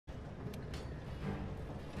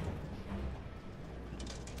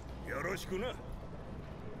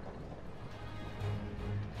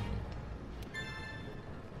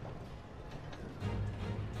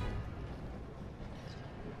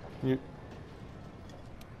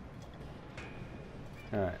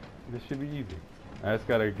Alright, this should be easy. I just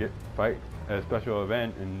gotta fight a special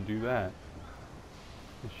event and do that.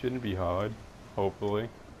 It shouldn't be hard, hopefully.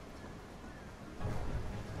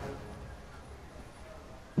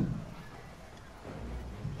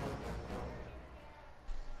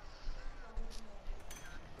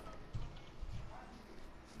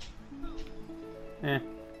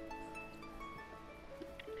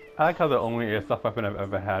 I like how the only airsoft weapon I've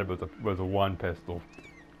ever had was a one pistol.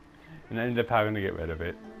 And I ended up having to get rid of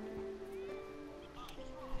it.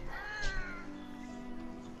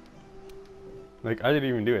 Like, I didn't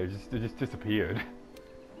even do it, it just disappeared.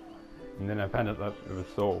 And then I found out that it was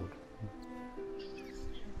sold.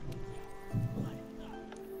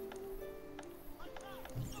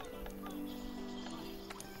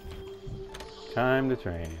 Time to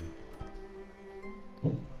train.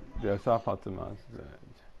 The soft optimized.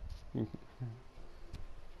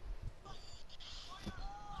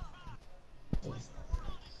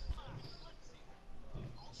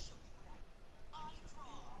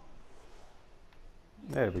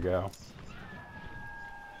 There we go.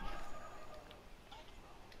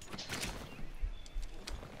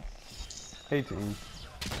 Hey team.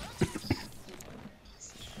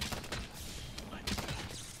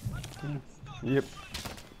 Yep.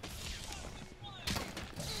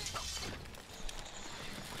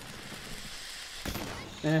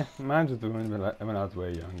 Mine was doing when I was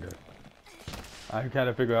way younger. I kind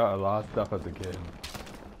of figured out a lot of stuff as a kid.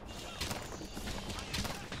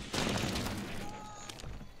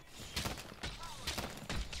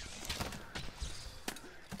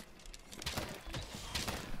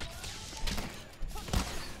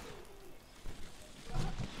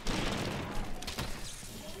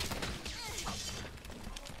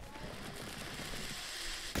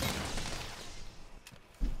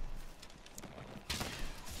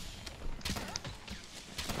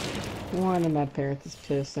 One of my parents is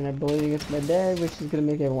pissed, and I believe it's my dad, which is gonna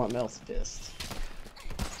make everyone else pissed.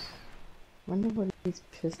 Wonder what he's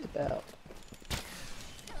pissed about.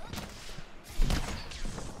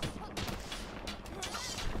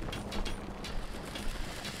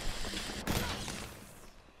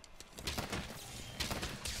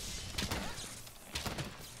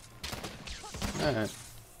 Alright.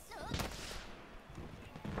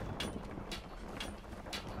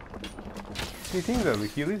 He seems at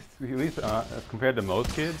least compared to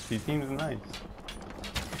most kids, he seems nice.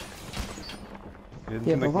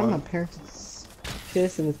 Yeah, but one of my parents is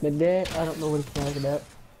pissed and it's my dad. I don't know what he's talking about.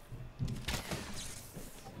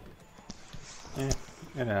 Yeah,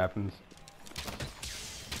 it happens.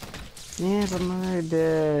 Yeah, but my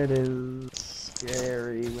dad is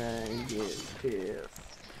scary when he gets pissed.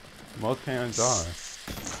 Most parents are.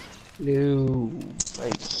 No,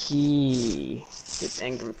 like he gets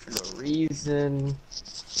angry for no reason,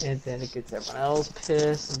 and then it gets everyone else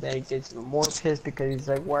pissed, and then it gets even more pissed because he's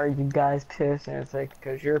like, why are you guys pissed? And it's like,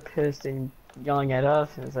 because you're pissed and yelling at us,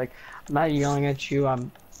 and it's like, I'm not yelling at you,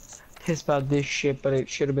 I'm pissed about this shit, but it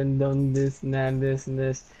should have been done this and that and this and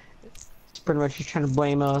this. It's pretty much he's trying to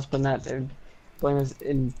blame us, but not blame us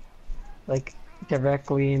in, like,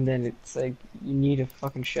 directly, and then it's like, you need to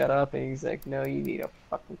fucking shut up, and he's like, no, you need to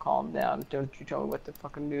fucking calm down, don't you tell me what to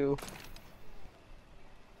fucking do.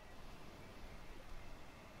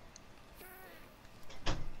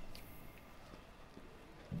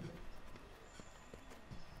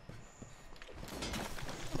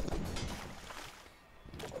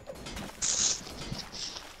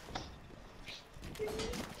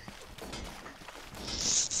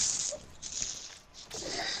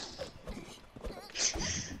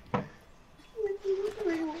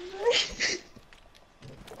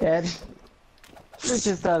 Dad, we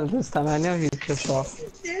just done it this time. I know he's pissed off.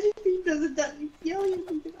 Dad, if he doesn't done, he's yelling at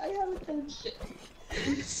me because I haven't done shit.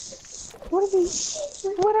 What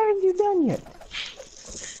haven't you done yet?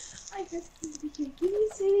 I just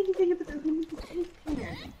didn't say anything about the room with the pan.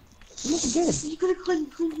 Look good. You could have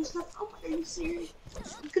cleaned your stuff. Oh my, are you serious?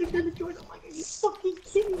 You could have done the doors. I'm like, are you fucking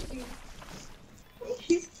kidding me?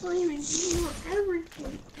 He's claiming you know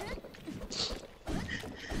everything.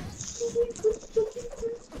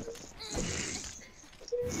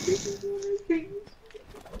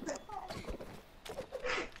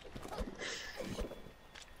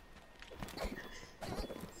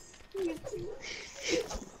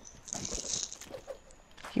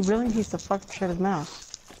 He really needs to fucking shut his mouth.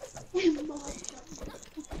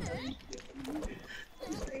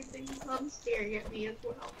 Mom's staring at me as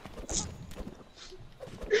well.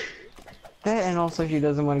 That, and also she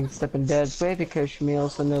doesn't want to step in Dad's way because she may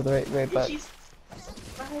also know the right way, And but she's.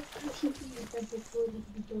 I keep being that before you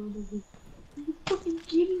be done with me. Are you fucking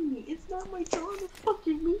kidding me? It's not my turn on the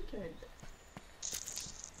fucking weekend.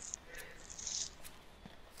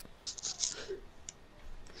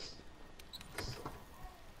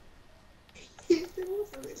 It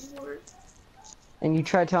wasn't anymore. and you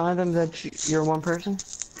try telling them that you're one person. I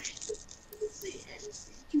didn't say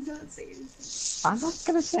anything. Do not say anything. I'm not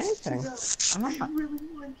gonna say anything. No, I'm I not. really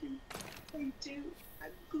want you. I do.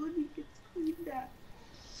 I'm glad he gets cleaned up.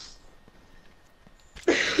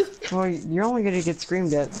 Well, you're only gonna get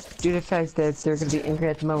screamed at due to the fact that they're gonna be angry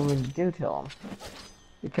at the moment when you do tell them.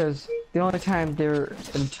 Because the only time they're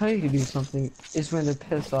gonna tell you to do something is when they're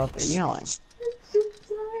pissed off and yelling. I'm so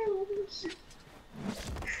tired of this shit.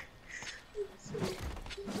 I'm so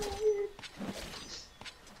tired.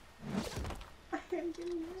 I am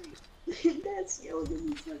getting right. And that's yelling at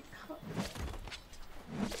me like, "Huh?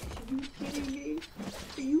 Are you kidding me?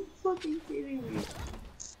 Are you fucking kidding me?"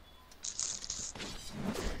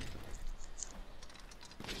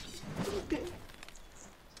 Okay.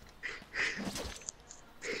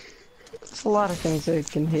 There's a lot of things I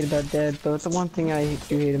can hate about Dad, but the one thing I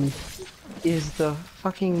do hate him is the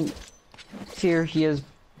fucking fear he has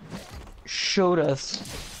showed us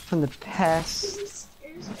from the past.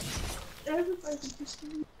 Everybody just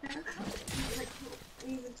knew that. Like,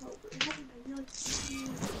 I even told her, haven't I? You're like,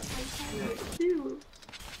 I kind of do.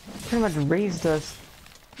 Pretty much raised us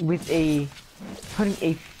with putting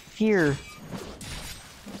a fear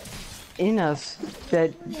in us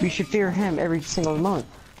that we should fear him every single moment.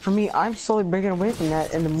 For me, I'm slowly breaking away from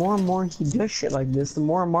that, and the more and more he does shit like this, the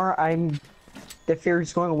more and more the fear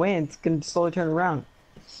is going away and it's gonna slowly turn around.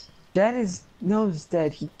 Dad knows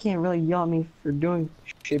that he can't really yell at me for doing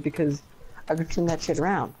shit because I could turn that shit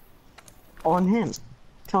around on him,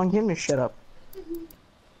 telling him to shut up. He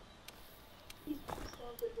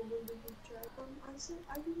stopped it when we do trash. I said,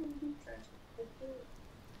 I didn't do trash. I did it.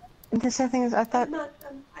 And the sad thing is, I thought,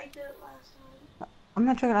 I did it last time. I'm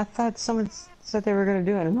not joking, I thought someone said they were gonna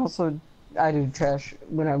do it, and also I do trash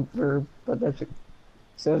whenever, but that's it.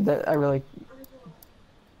 So that I really, I know.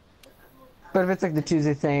 But but if it's like the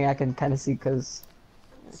Tuesday thing, I can kind of see because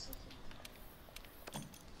I'm sick of it.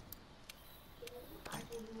 I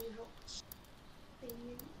don't really help. They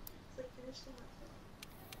need, it's like they're still not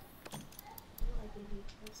done. I can do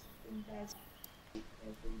trash and bad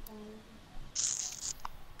every time.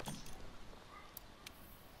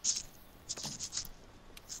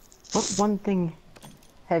 what one thing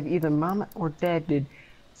have either Mama or Dad did?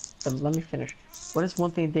 But let me finish. What is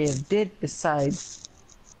one thing they have did besides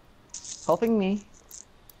helping me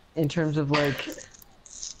in terms of like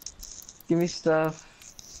give me stuff,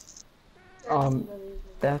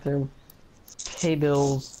 bathroom, pay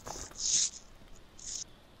bills,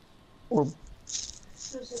 or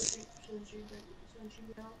Since you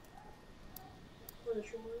out for the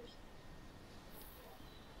chores,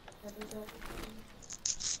 that is everything.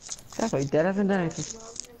 exactly. Dad hasn't done anything. Mom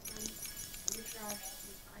has done the trash,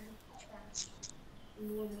 I have the trash,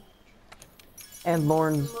 and Lauren has the trash. And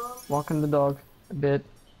Lauren's Mom, walking the dog a bit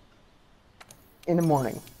in the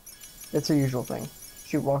morning. That's her usual thing.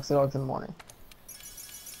 She walks the dogs in the morning.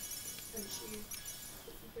 and she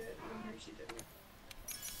did it when her she did it.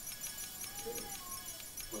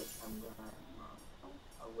 Which I'm glad Mom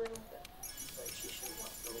a little bit, but she should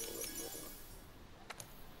walk a little bit more.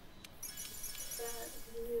 That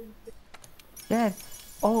is, Dad,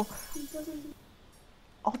 all he doesn't do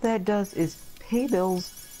Dad does is pay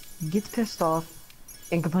bills, gets pissed off,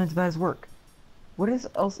 and complains about his work. What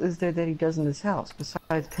else is there that he does in this house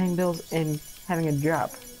besides paying bills and having a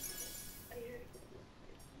job? I heard it.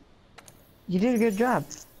 You did a good job.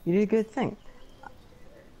 You did a good thing.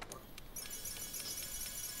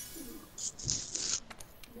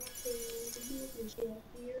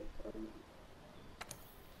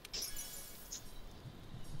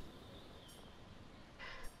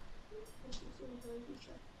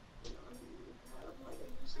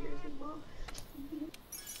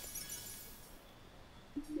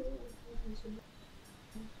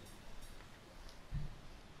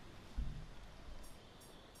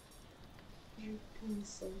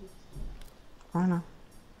 I don't know.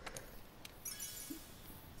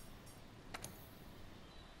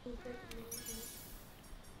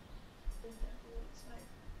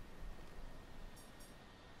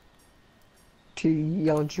 To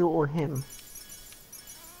yell at you or him.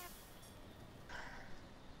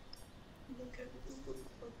 Look at the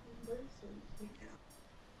fucking person right now.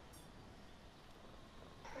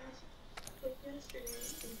 Like yesterday,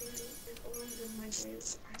 and then it always in my day,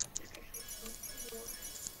 I actually spoke to Laura.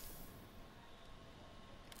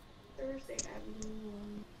 They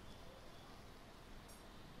everyone.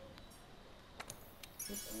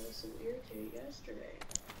 I was so irritated yesterday.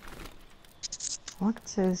 What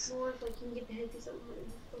says? More if like you can get the head because I'm like,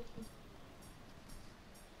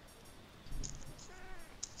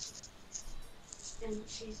 and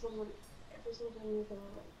she's the one. Every single time we go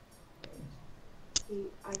like,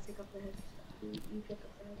 I pick up the head. You pick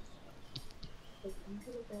up the head. Like you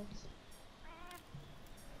pick up the head.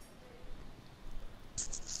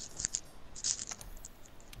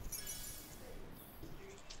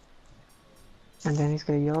 And then he's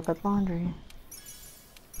gonna yell up at laundry.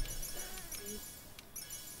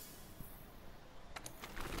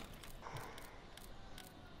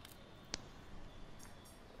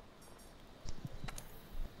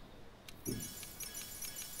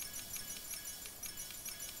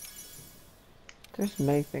 There's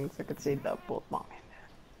many things I could say about both mom and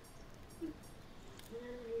dad.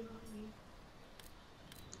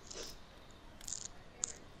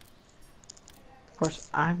 Of course,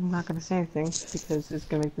 I'm not gonna say anything because it's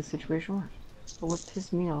gonna make the situation worse. But what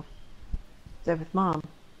pissed me off is that with mom,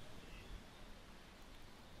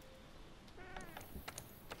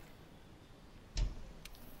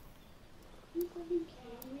 You fucking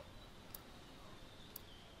kidding me?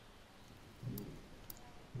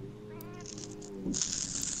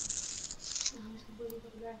 I'm just completely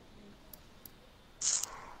fucking back.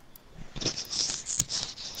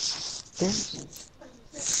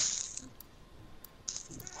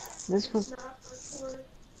 this was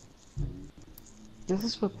this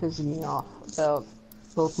is what pisses me off about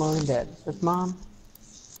both mom and dad. With mom,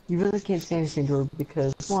 you really can't say anything to her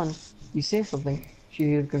because one, you say something, she's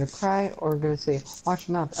either gonna cry or gonna say, "Watch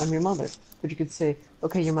your mouth, I'm your mother." But you could say,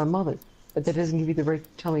 "Okay, you're my mother," but that doesn't give you the right to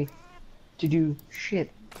tell me to do shit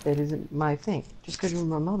that isn't my thing. Just because you're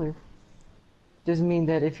my mother doesn't mean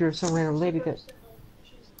that if you're some random lady that.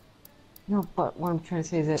 No, but what I'm trying to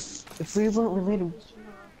say is that if we weren't related,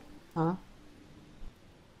 huh?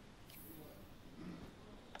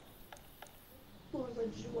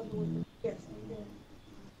 Yes, I did.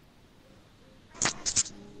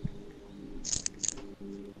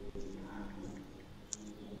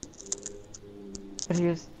 But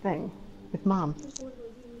here's the thing, with mom.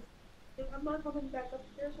 I'm not coming back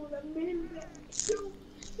upstairs with a man back.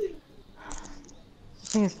 The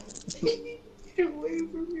thing is, Get away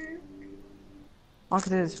from here. look at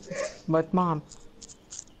this, with mom.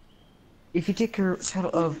 If you take your title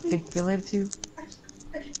of being related to, I'm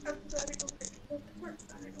trying to go back to the park.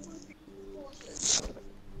 I don't want to be bullshit.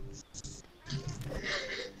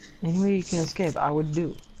 any way you can escape, I would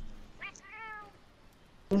do.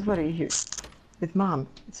 This is what I hear. With mom,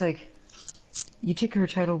 it's like, you take her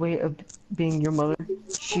title away of being your mother,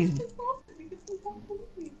 she's.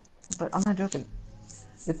 But I'm not joking.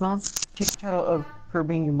 With mom, take the title of her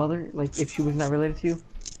being your mother, like if she was not related to you,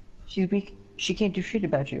 she's weak, she can't do shit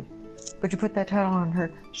about you. But you put that title on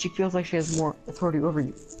her, she feels like she has more authority over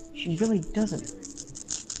you. She really doesn't.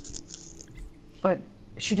 But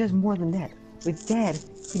she does more than that. With dad,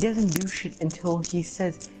 he doesn't do shit until he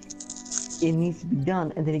says it needs to be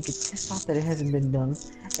done, and then he gets pissed off that it hasn't been done,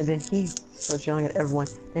 and then he starts yelling at everyone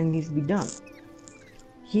that it needs to be done.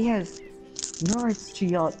 He has no rights to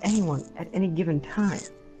yell at anyone at any given time.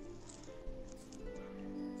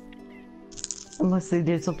 Unless they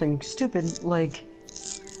did something stupid, like,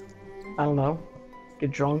 I don't know,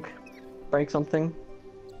 get drunk, break something.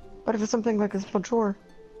 But if it's something like a simple chore,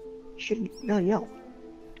 you shouldn't really yell.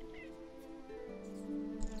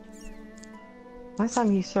 Last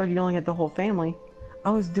time he started yelling at the whole family,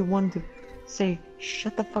 I was the one to say,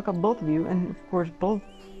 "Shut the fuck up, both of you," and of course both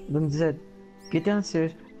of them said, "Get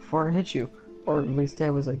downstairs before I hit you." Or at least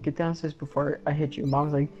dad was like, "Get downstairs before I hit you." Mom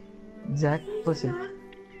was like, "Zach, listen."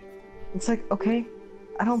 It's like, okay,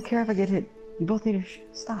 I don't care if I get hit. You both need to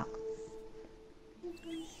stop.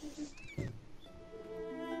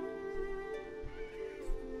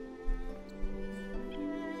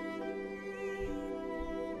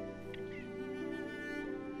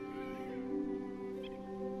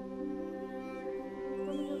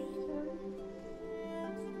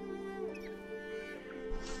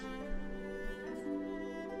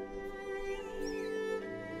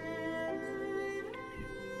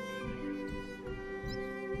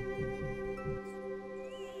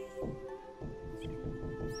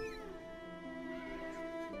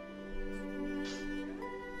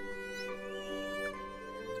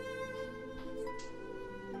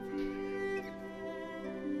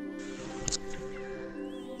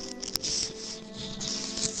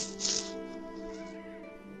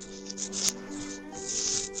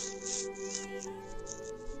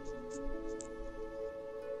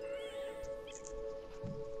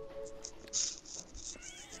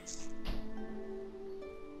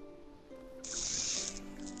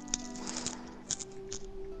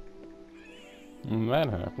 That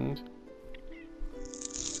happened.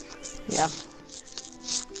 Yeah.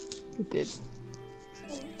 It did.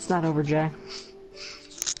 It's not over, Jack.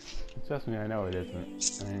 Trust me, I know it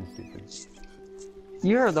isn't. I ain't stupid.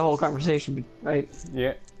 You heard the whole conversation, right?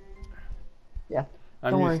 Yeah. Yeah.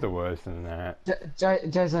 I'm Don't used worry. to worse than that.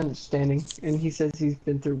 Jai's understanding, and he says he's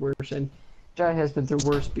been through worse, and Jai has been through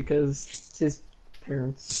worse because his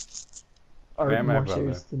parents are And my more brother.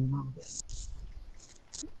 serious than mom.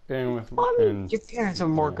 And with, Well, I mean, and, your parents are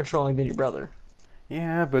more yeah. controlling than your brother.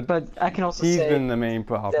 Yeah, but But I can also he's say been the main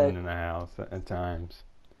problem that- in the house at times.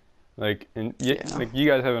 Like, Yeah. like you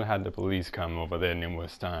guys haven't had the police come over there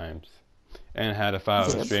numerous times, and had to file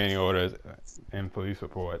Yep. restraining orders and police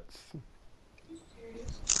reports.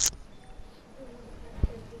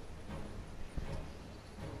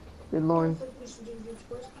 Good Lord.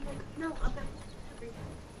 No, I'm not.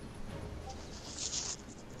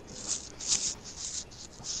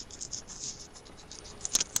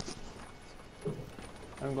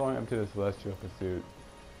 I'm going up to the Celestial Pursuit.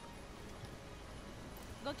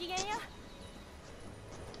 ごきげんよ。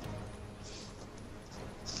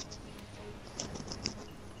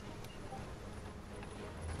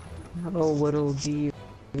 Hello, little D.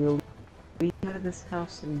 We'll leave out of this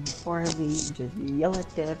house, and before I leave, just yell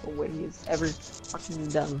at Dad for what he has ever fucking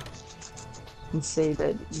done. And say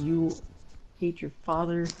that you hate your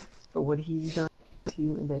father for what he's done to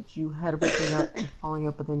you, and that you had breaking up and falling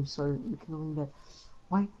up with him, started rekindling that.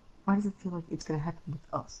 Why does it feel like it's gonna happen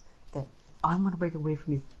with us? That I'm gonna break away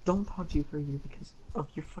from you. Don't talk to you for a year because of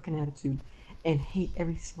your fucking attitude, and hate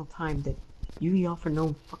every single time that you yell for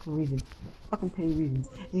no fucking reason. Fucking petty reasons.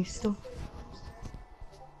 And you still...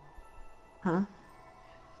 Huh?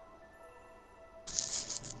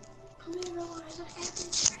 Come here, realize what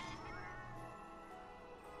happened.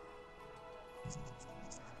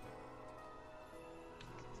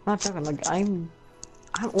 I'm not talking like I'm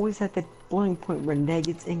always at that boiling point where Ned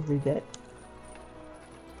gets angry that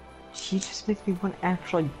she just makes me want to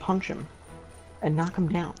actually punch him and knock him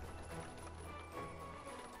down.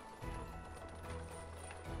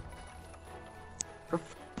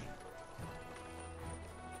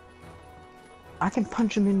 I can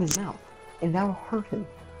punch him in his mouth, and that will hurt him.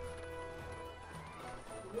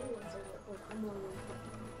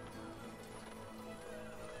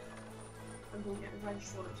 I'm going to run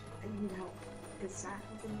short. I need help. Because Zach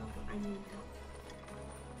is in love. I need help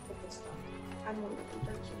with this stuff. I don't want to be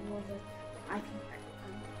touching more than I can.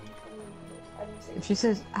 I didn't say If she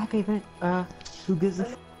says, I pay rent, who gives a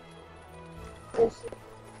f-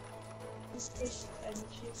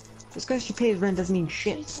 Just because she pays rent doesn't mean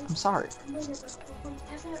shit. I'm sorry.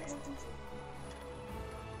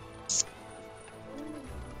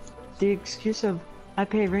 The excuse of, I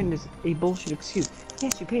pay rent is a bullshit excuse.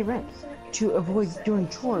 Yes, you pay rent to avoid doing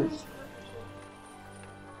chores.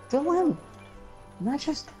 Fill in. Not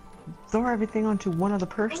just throw everything onto one other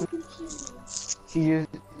person. She used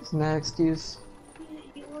that excuse.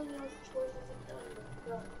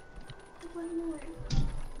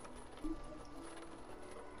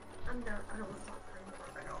 I'm done. I don't want to talk anymore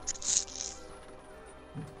right now.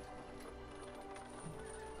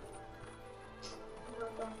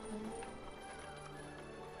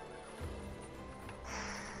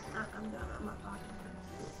 I'm done. I'm not talking.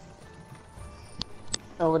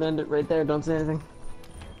 I would end it right there. Don't say anything.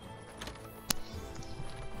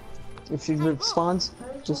 If she responds,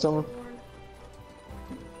 just don't.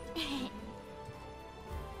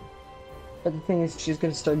 But the thing is, she's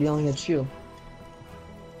gonna start yelling at you.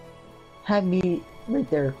 Have me right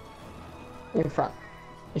there in front.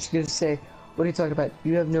 And she's gonna say, what are you talking about?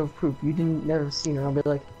 You have no proof. You didn't never seen her. I'll be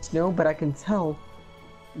like, no, but I can tell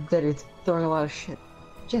that it's throwing a lot of shit.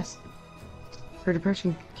 Yes. Her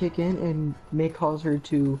depression can kick in and may cause her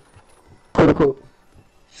to, quote unquote,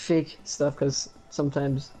 fake stuff, because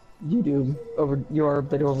sometimes you are a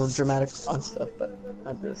bit over dramatic on stuff, but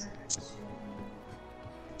not this.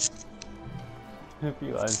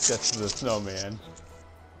 Feline's gets to the snowman.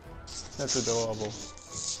 That's adorable.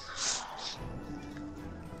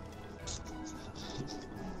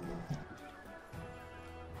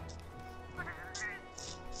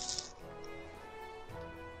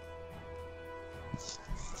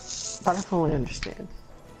 But I fully understand.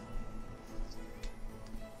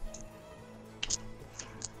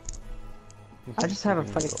 I just have a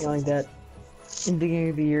funny feeling that in the beginning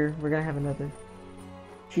of the year, we're gonna have another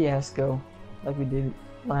fiasco like we did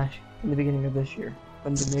in the beginning of this year.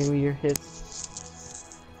 When the new year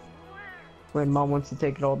hits. When Mom wants to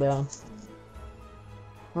take it all down.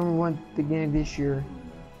 Remember when at the beginning of this year,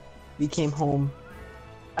 we came home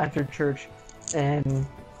after church and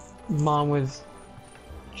Mom was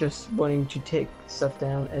just wanting to take stuff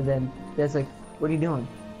down, and then Dad's like, "What are you doing?"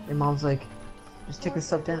 And Mom's like, "Just take this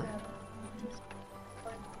stuff down."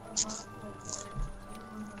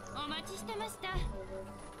 お待ちしてました。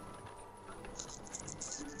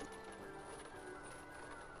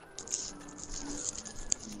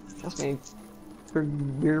 Trust me,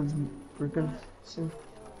 we're gonna soon.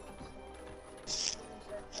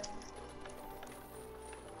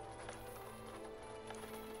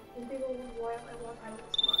 And people were why I want I was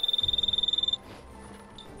smart.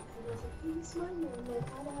 And I was like, he's smart, and I'm like,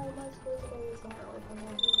 how the hell am I supposed to go this smart like I'm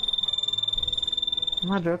not him? I'm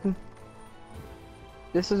not joking.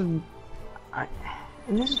 This is, and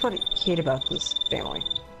this is what I hate about this family,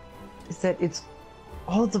 is that it's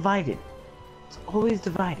all divided. It's always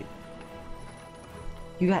divided.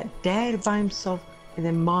 You got Dad by himself, and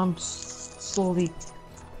then Mom slowly,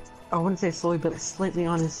 I wouldn't say slowly, but slightly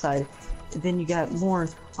on his side. And then you got Lauren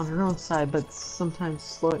on her own side, but sometimes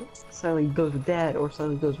slightly goes with Dad, or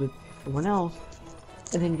slightly goes with everyone else.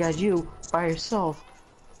 And then you got you by yourself.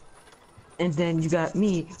 And then you got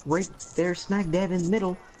me right there smack dab in the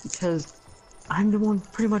middle, because I'm the one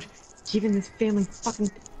pretty much keeping this family fucking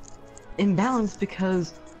imbalanced,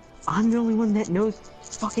 because I'm the only one that knows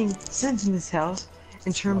fucking sense in this house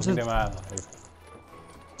in terms of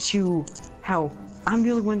to how I'm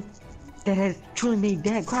the only one that has truly made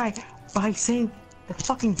Dad cry by saying the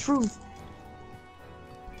fucking truth,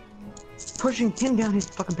 pushing him down his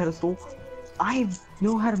fucking pedestal. I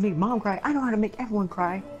know how to make Mom cry. I know how to make everyone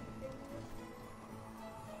cry.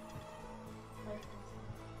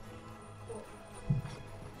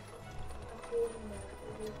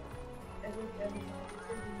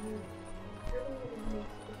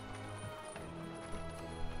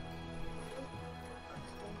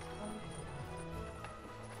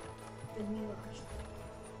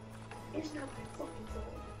 It's not my fucking fault.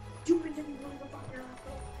 You pretend you want to go fucking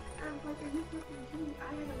asshole. I'm like, are you fucking kidding me? I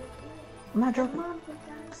had a report. I'm not joking. Mom put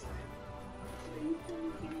that aside. Are you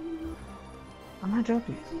fucking kidding me? I'm not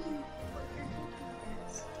joking.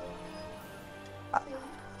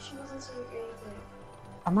 She wasn't saying anything.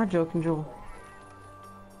 I'm not joking, Joel.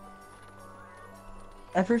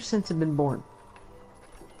 Ever since I've been born,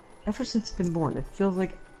 it feels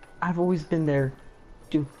like I've always been there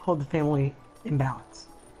to hold the family in balance.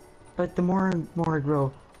 But the more and more I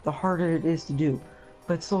grow, the harder it is to do.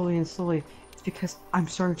 But slowly and slowly, it's because I'm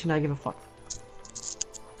starting to not give a fuck.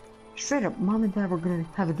 Straight up, Mom and Dad were gonna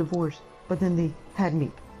have a divorce, but then they had me.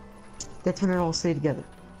 That's when it all stayed together.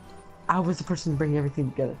 I was the person bringing everything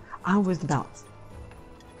together. I was the balance.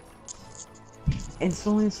 And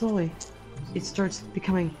slowly, it starts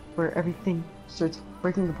becoming where everything starts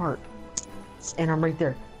breaking apart. And I'm right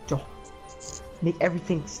there. Joel, make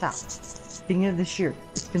everything stop. Beginning of this year,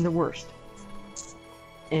 it's been the worst.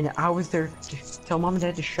 And I was there to tell Mom and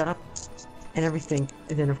Dad to shut up and everything.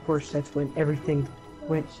 And then, of course, that's when everything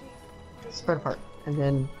went spread apart. And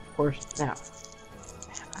then, of course, now.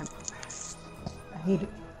 I hate it.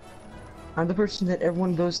 I'm the person that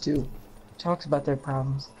everyone goes to, talks about their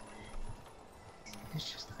problems.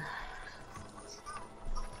 It's just...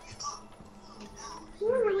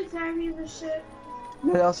 You're really tired of this shit.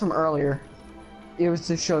 No, that was from earlier. It was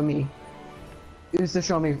to show me. It was to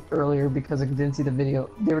show me earlier because I didn't see the video.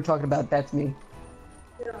 They were talking about that's me.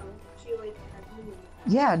 No, she like had me.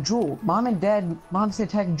 Yeah, Jewel. Mom's gonna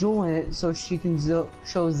tag Jewel in it so she can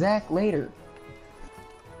show Zach later.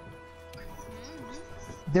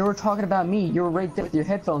 They were talking about me. You were right there with your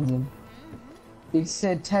headphones in. They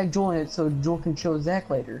said tag Jewel in it so Jewel can show Zach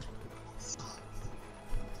later.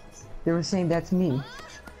 They were saying that's me.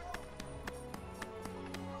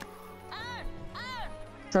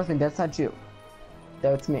 Trust me, that's not you.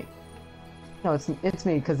 That's me. No, it's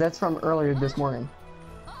me, because that's from earlier this morning.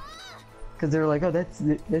 Because they were like, oh, that's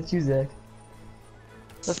you, Zach.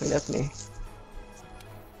 Trust me, that's me.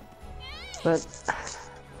 But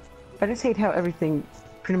I just hate how everything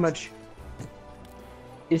pretty much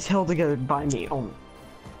is held together by me only.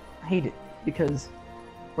 I hate it, because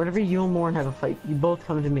whenever you and Lauren have a fight, you both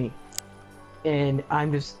come to me. And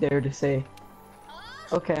I'm just there to say,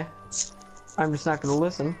 okay, I'm just not gonna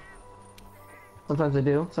listen. Sometimes I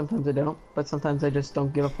do, sometimes I don't, but sometimes I just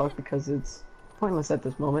don't give a fuck because it's pointless at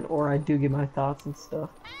this moment, or I do give my thoughts and stuff.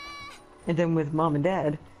 And then with Mom and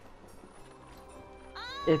Dad,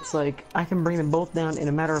 it's like, I can bring them both down in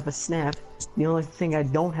a matter of a snap. The only thing I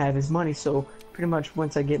don't have is money, so pretty much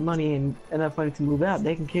once I get money and enough money to move out,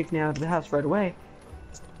 they can kick me out of the house right away.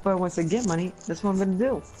 But once I get money, that's what I'm gonna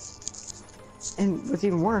do. And what's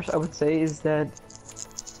even worse, I would say, is that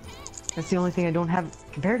that's the only thing I don't have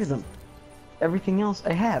compared to them. Everything else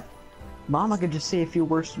I have. Mom, I could just say a few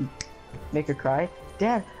words to make her cry.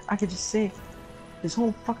 dad, I could just say his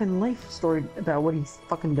whole fucking life story about what he's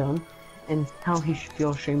fucking done and how he should feel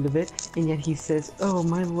ashamed of it, and yet he says, oh,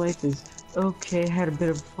 my life is okay, I had a bit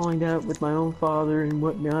of a falling out with my own father and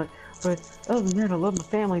whatnot, but other than that, I love my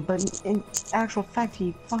family. But in actual fact,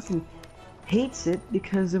 he fucking hates it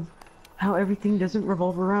because of how everything doesn't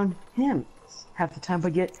revolve around him half the time,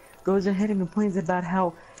 but yet goes ahead and complains about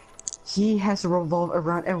how he has to revolve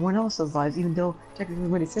around everyone else's lives, even though technically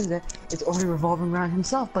when he says that, it's only revolving around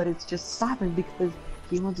himself, but it's just stopping because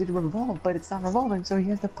he wants it to revolve, but it's not revolving, so he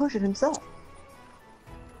has to push it himself.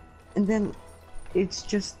 And then it's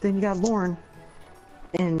just, then you got Lauren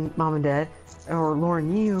and mom and dad, or Lauren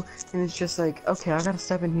and you, and it's just like, okay, I gotta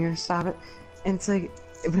step in here, stop it. And it's like,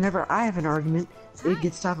 whenever I have an argument, it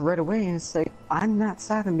gets stopped right away, and it's like, I'm not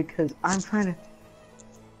stopping because I'm trying to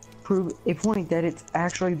prove a point that it's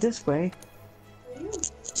actually this way.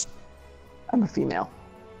 I'm a female.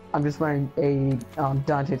 I'm just wearing a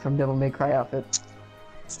Dante from Devil May Cry outfit.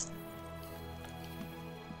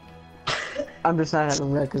 I'm just not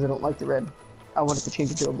having red because I don't like the red. I wanted to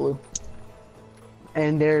change it to a blue.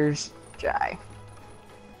 And there's Jai.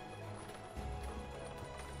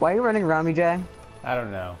 Why are you running around me, Jai? I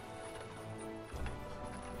don't know.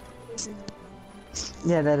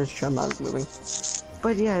 Yeah, that is true. I'm not moving.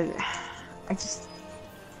 But yeah,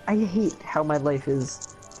 I hate how my life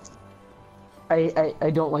is. I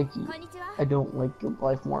don't like you. I don't like your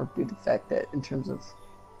life more due to the fact that in terms of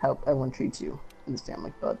how everyone treats you in this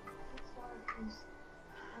family, but.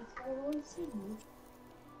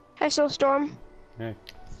 Hi, Soulstorm. Hey.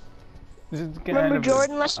 This is kind Remember of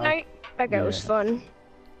Jordan last night? That guy was fun.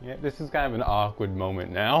 Yeah, this is kind of an awkward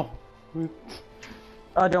moment now.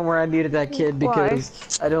 Oh, don't worry, I muted that kid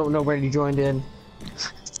because I don't know when he joined in.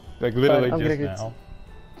 Like literally But just now.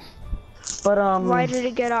 But Why did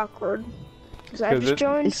it get awkward? Because I just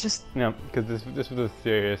joined? it's just No, because this was a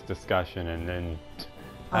serious discussion, and then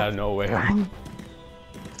out of nowhere.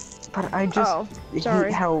 But I just Oh,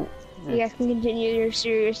 sorry. hate how You guys can continue your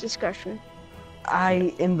serious discussion.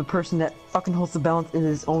 I am the person that fucking holds the balance in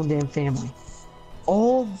his own damn family.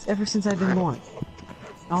 Ever since I've been born.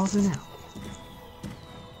 Also now.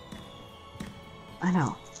 I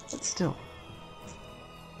know, but still.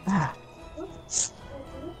 Ah.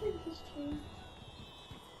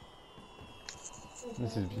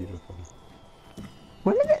 This is beautiful.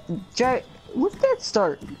 When did it, Jay, when did that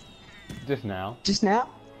start? Just now. Just now?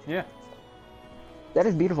 Yeah, That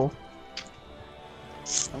is beautiful.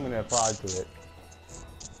 I'm gonna apply to it.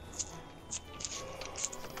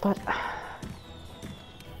 But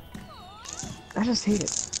I just hate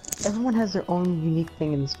it. Everyone has their own unique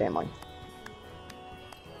thing in this family.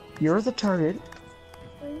 You're the target.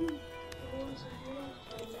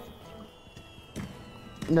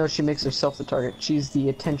 No, she makes herself the target. She's the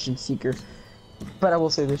attention seeker. But I will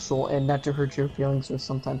say this, Joel, and not to hurt your feelings or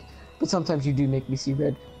sometimes, but sometimes you do make me see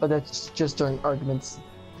red. But that's just during arguments,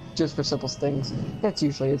 just for simple things. That's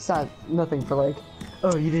usually, it's not nothing for like,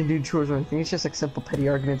 oh, you didn't do chores or anything. It's just like simple petty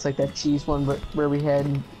arguments like that cheese one where we had,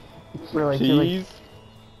 where like, they're like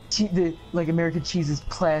like American cheese is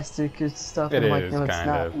plastic and stuff. It and I'm is, like, no, it's kind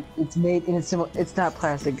not. of. It's made in a similar. It's not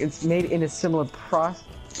plastic. It's made in a similar process.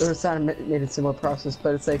 Or it's not made in a similar process,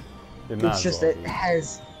 but it's like, it's just it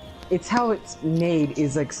has. It's how it's made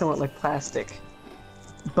is like somewhat like plastic,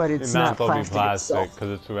 but it's not plastic itself.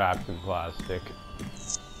 because it's wrapped in plastic.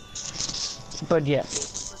 But yeah.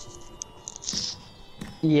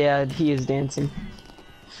 Yeah, he is dancing.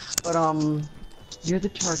 But you're the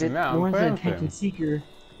target. Yeah, I'm Lauren's the dancing. attention seeker.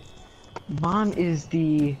 Mom is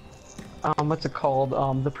the what's it called?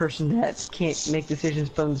 The person that can't make decisions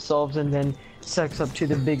for themselves and then sucks up to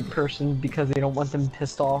the big person because they don't want them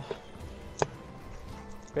pissed off.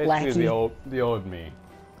 Basically, Lackey. the old me.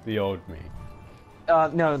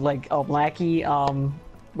 No, like lackey.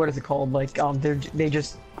 What is it called? Like they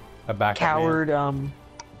just A backup coward. man.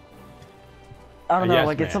 I don't A know. yes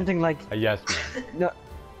Like it's man. something like A yes man. no.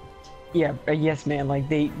 Yeah, a yes man. Like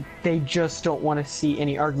they just don't want to see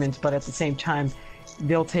any arguments, but at the same time,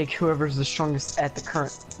 they'll take whoever's the strongest at the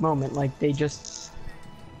current moment. Like they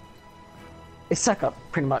suck up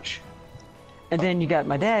pretty much. And then you got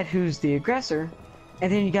my dad, who's the aggressor,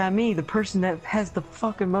 and then you got me, the person that has the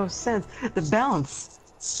fucking most sense, the balance.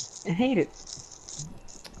 I hate it.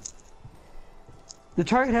 The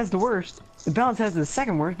target has the worst. The balance has the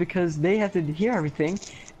second worst because they have to hear everything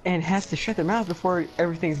and has to shut their mouth before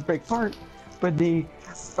everything's break apart. But they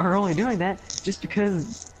are only doing that just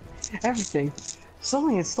because everything.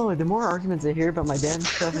 Slowly and slowly, the more arguments I hear about my dad and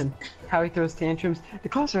stuff and how he throws tantrums, the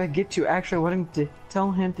closer I get to actually wanting to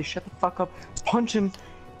tell him to shut the fuck up, punch him,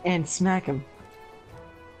 and smack him.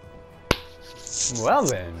 Well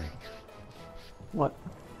then, What?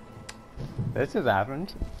 this has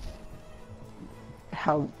happened.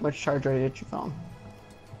 How much charge rate did your phone?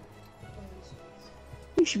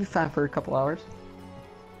 You should be fine for a couple hours.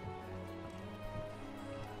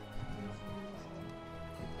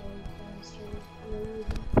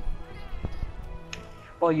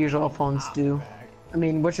 Well, usually all phones do. I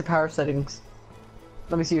mean, what's your power settings?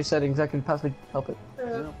 Let me see your settings. I can possibly help it.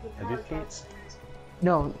 I just can't.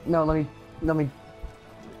 No, let me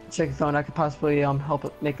check your phone. I could possibly help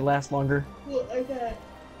it make it last longer. Well, I got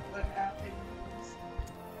what app I use.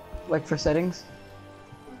 Like for settings.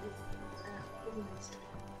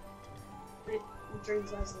 It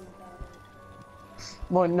drains less than the battery.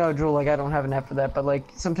 Well, no, Jewel, like I don't have an app for that, but like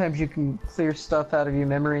sometimes you can clear stuff out of your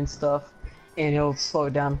memory and stuff, and it'll slow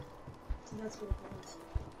it down. So that's what it does.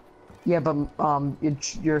 Yeah,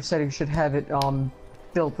 but your settings should have it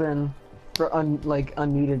built in for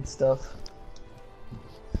unneeded stuff.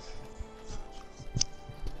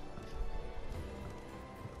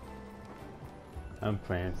 I'm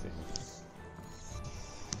fancy.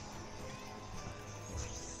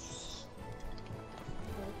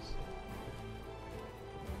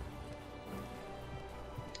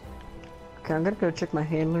 Okay, I'm gonna go check my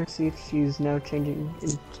handler, see if she's now changing,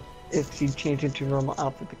 if she changed into a normal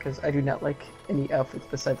outfit, because I do not like any outfits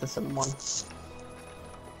besides the 7-1.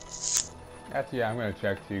 Actually, yeah, I'm gonna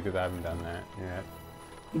check too because I haven't done that yet.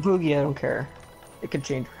 Boogie, I don't care. It can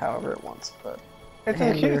change however it wants, but It's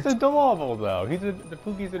handler- adorable though. The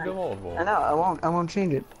Poogie's adorable. I know, I won't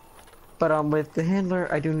change it. But with the handler,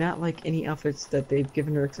 I do not like any outfits that they've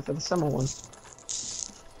given her except for the summer one.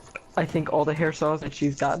 I think all the hairstyles that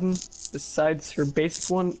she's gotten, besides her basic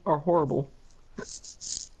one, are horrible.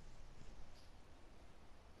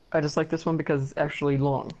 I just like this one because it's actually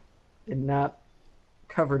long and not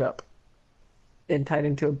covered up and tied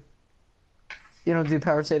into a... You don't do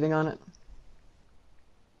power saving on it?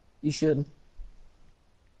 You should.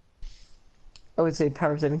 I would say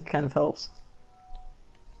power saving kind of helps.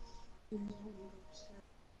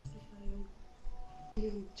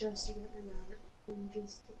 You just get another. You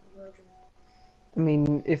just get the road. I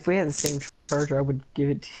mean, if we had the same charger, I would give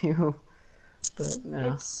it to you. But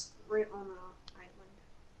no. It's right on the island.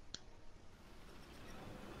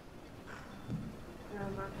 And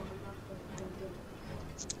I'm not going to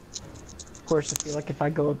do Of course, I feel like if I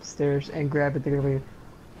go upstairs and grab it, they're gonna be,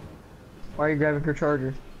 why are you grabbing her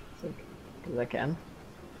charger? It's like, because I can.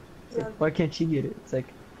 It's like, why can't she get it? It's like,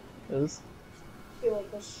 because. I feel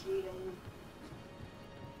like that's cheating.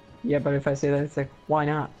 Yeah, but if I say that, it's like, why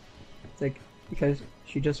not? It's like, because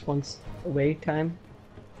she just wants away time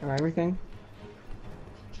from everything.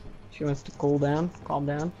 She wants to cool down, calm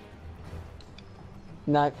down.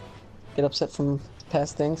 Not get upset from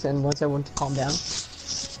past things, and wants everyone to calm down.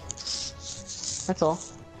 That's all.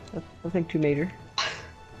 Nothing too major.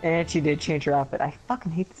 And she did change her outfit. I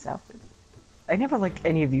fucking hate this outfit. I never liked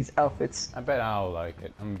any of these outfits. I bet I'll like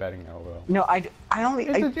it. I'm betting I will. No, I like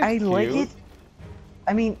cute? it.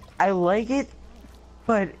 I mean, I like it,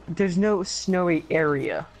 but there's no snowy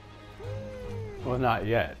area. Well, not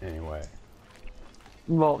yet, anyway.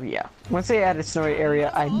 Well, yeah. Once they add a snowy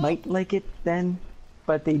area, I might like it then,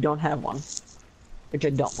 but they don't have one, which I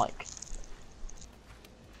don't like.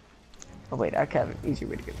 Oh wait, I have an easier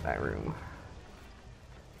way to get to my room.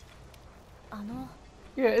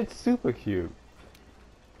 Yeah, it's super cute.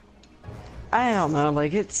 I don't know,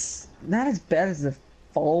 like it's not as bad as the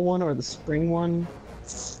fall one or the spring one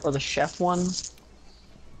or the chef one.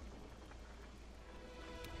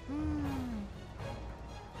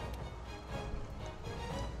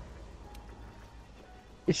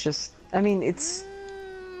 It's just, I mean, it's,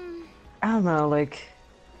 I don't know, like,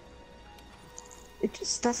 it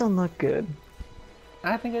just doesn't look good.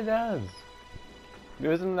 I think it does.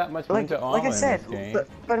 There isn't that much Like, winter like armor I said, in this game.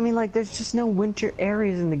 but I mean, like, there's just no winter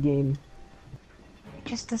areas in the game. It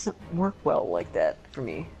just doesn't work well like that for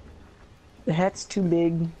me. The hat's too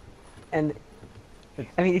big, and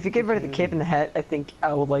I mean, if you get rid of the cape and the hat, I think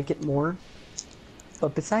I would like it more.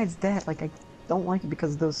 But besides that, like, I don't like it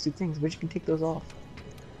because of those two things, but you can take those off.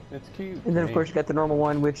 It's cute. And then, of course, you got the normal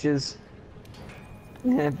one, which is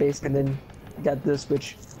basic, and then you got this,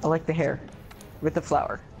 which I like the hair with the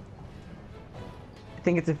flower. I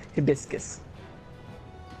think it's a hibiscus.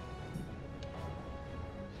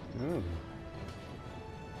 Ooh.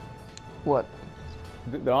 What?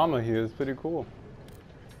 The armor here is pretty cool.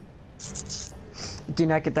 Do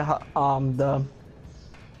not get the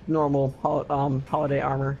normal holiday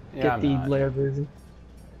armor. Yeah, Get I'm the not. layer version.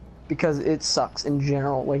 Because it sucks in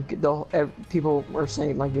general. Like people are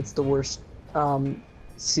saying like it's the worst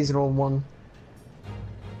seasonal one.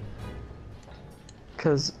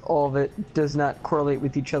 because all of it does not correlate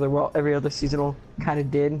with each other. While every other seasonal kind of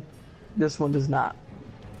did, this one does not.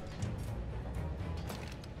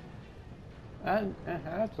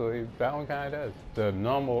 Actually, that one kind of does.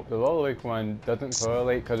 The low link one doesn't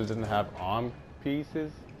correlate because it doesn't have arm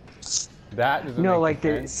pieces. That doesn't No, make like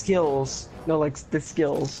the sense. skills. No, like the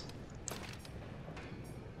skills.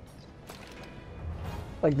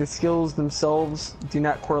 Like the skills themselves do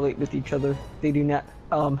not correlate with each other. They do not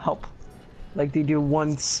help. Like they do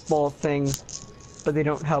one small thing, but they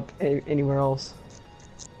don't help anywhere else.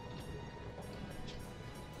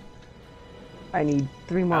 I need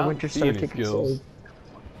 3 more Winter Star tickets sold.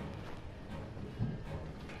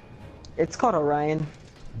 It's called Orion.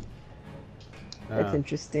 That's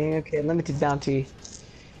interesting. Okay, limited bounty.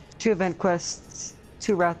 2 event quests,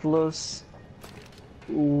 2 Rathalos,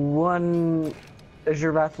 1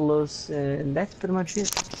 Azure Rathalos, and that's pretty much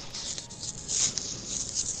it.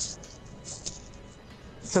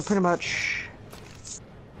 So pretty much,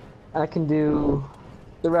 I can do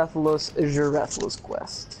the Rathalos Azure Rathalos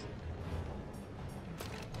quest.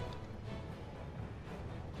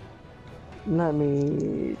 Let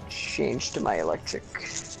me change to my electric.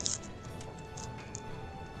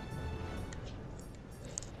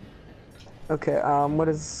 Okay, what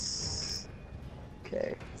is...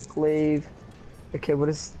 Okay, glaive. Okay, what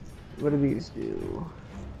do these do?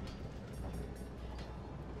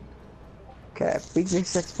 Okay,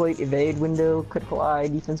 weakness exploit, evade window, critical eye,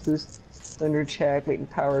 defense boost, thunder check, latent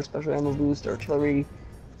power, special ammo boost, artillery.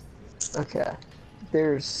 Okay,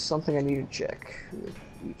 there's something I need to check with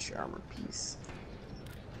each armor piece.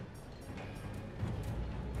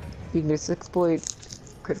 Weakness exploit,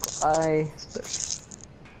 critical eye, special.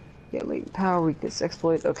 Yeah, latent power, weakness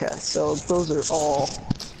exploit. Okay, so those are all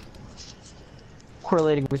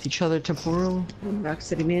correlating with each other. Temporal,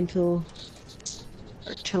 Rocksteady Mantle,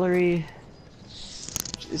 artillery,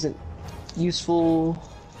 which isn't useful.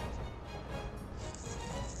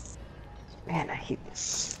 Man, I hate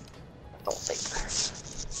this. Don't think.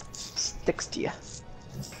 Sticks to you.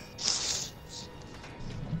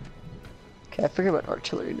 Okay, I forget what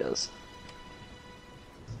artillery does.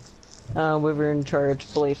 Wyvern charge,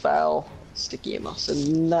 fillet file, sticky ammo, so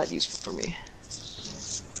not useful for me.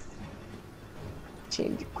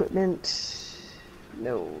 Change equipment.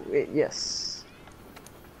 No, yes.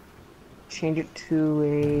 Change it to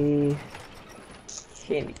a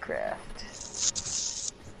handicraft.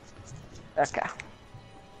 Okay.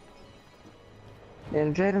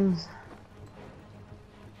 Manage items.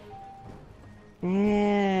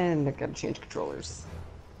 And I gotta change controllers.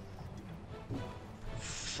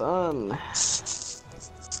 Fun.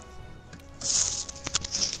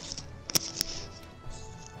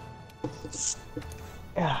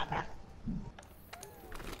 Ah, man.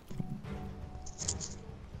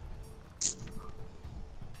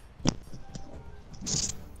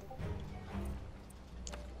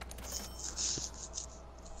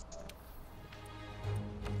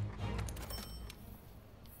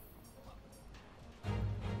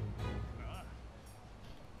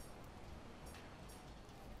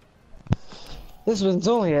 This one's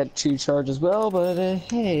only had 2 charges, well, but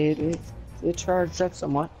hey, it charged up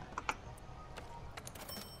somewhat.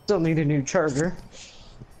 Still need a new charger.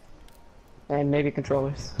 And maybe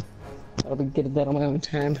controllers. I'll be getting that on my own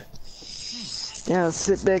time. Now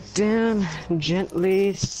sit back down,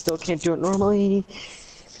 gently, still can't do it normally.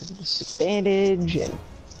 Because of this bandage,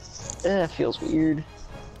 and feels weird.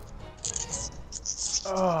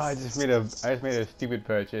 Oh, I just made a stupid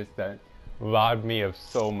purchase that robbed me of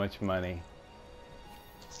so much money.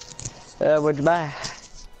 What'd you buy?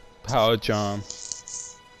 Power charm.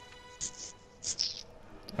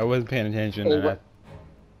 I wasn't paying attention.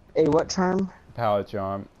 A what charm? Power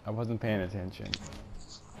charm. I wasn't paying attention.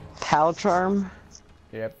 Pal charm?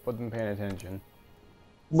 Yep, wasn't paying attention.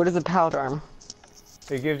 What is a pal charm?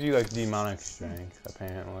 It gives you like demonic strength,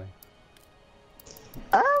 apparently.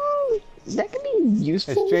 That can be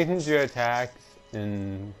useful. It strengthens your attacks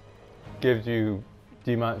and gives you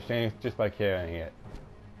demonic strength just by carrying it.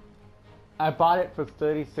 I bought it for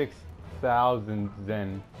 36,000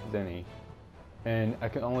 zenny, and I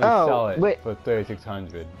can only sell it for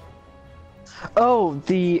 3,600. Oh,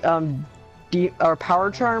 the our power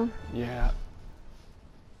charm? Yeah.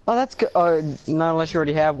 Oh, that's good. Not unless you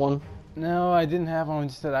already have one. No, I didn't have one.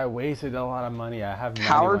 Just that I wasted a lot of money. I have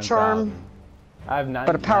power charm. I have 90.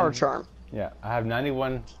 But a power charm. Yeah, I have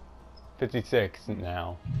 9156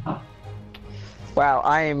 now. Wow,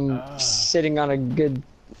 I am sitting on a good.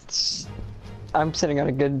 I'm sitting on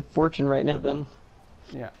a good fortune right now, then.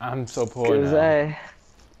 Yeah, I'm so poor now.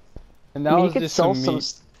 And that I mean, was just some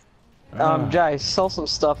meat. Jai, sell some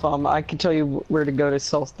stuff. I can tell you where to go to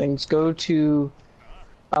sell things. Go to,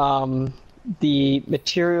 the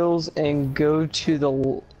materials and go to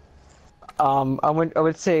the, I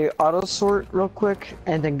would say auto sort real quick,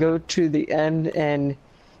 and then go to the end, and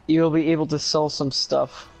you'll be able to sell some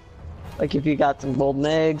stuff. Like if you got some golden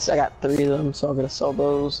eggs, I got 3 of them, so I'm gonna sell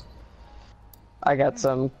those. I got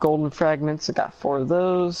some golden fragments, I got 4 of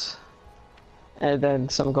those. And then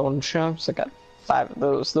some golden chunks, I got 5 of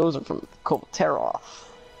those. Those are from Kolteroth.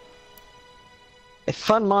 A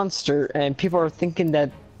fun monster, and people are thinking that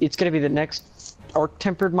it's gonna be the next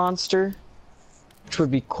Arc-Tempered monster, which would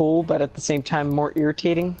be cool, but at the same time more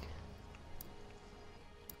irritating.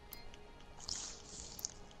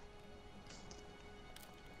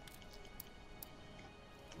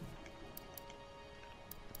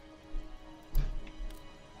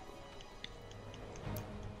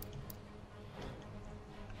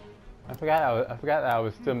 I forgot that I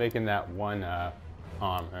was still making that one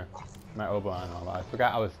armor, my Oberon armor. I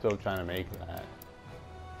forgot I was still trying to make that.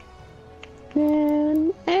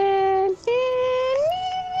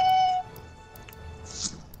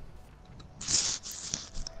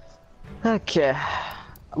 Okay.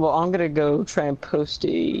 Well, I'm gonna go try and post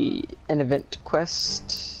an event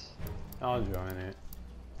quest. I'll join it.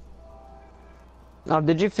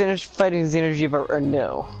 Did you finish fighting Xeno'jiiva or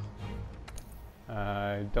no?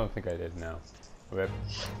 I don't think I did, no. Rip.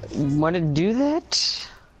 Want to do that?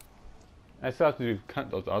 I still have to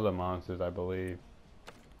hunt those other monsters, I believe.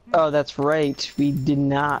 Oh, that's right. We did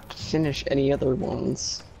not finish any other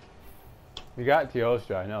ones. You got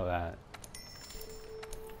Teostra, I know that.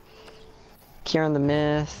 Kieran the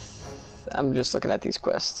Myth. I'm just looking at these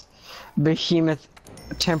quests. Behemoth,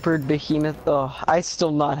 Tempered Behemoth. Oh, I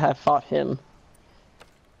still not have fought him.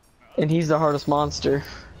 And he's the hardest monster.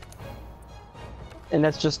 And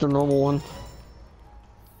that's just a normal one.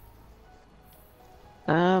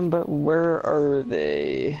 But where are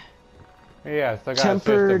they? Yeah, so I got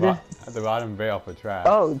Tempered. at the bottom veil for traps.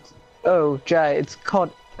 Oh, Jai, it's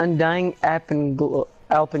called Undying Alpenglow.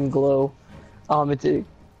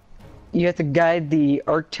 You have to guide the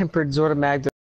Arc-Tempered Zorda Magda